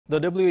The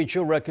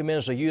WHO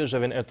recommends the use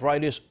of an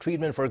arthritis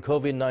treatment for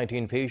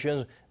COVID-19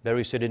 patients.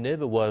 Baricitinib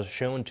was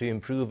shown to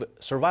improve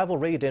survival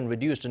rate and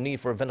reduce the need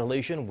for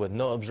ventilation with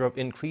no observed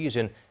increase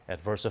in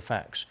adverse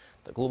effects.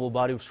 The global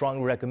body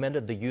strongly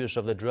recommended the use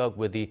of the drug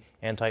with the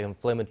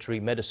anti-inflammatory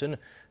medicine,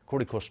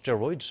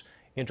 cortico-steroids.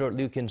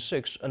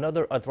 Interleukin-6,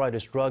 another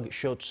arthritis drug,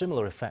 showed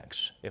similar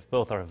effects. If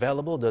both are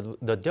available,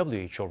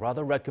 the WHO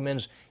rather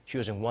recommends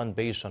choosing one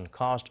based on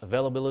cost,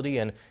 availability,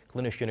 and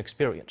clinician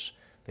experience.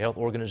 The health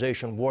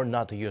organization warned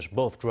not to use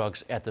both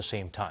drugs at the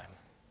same time.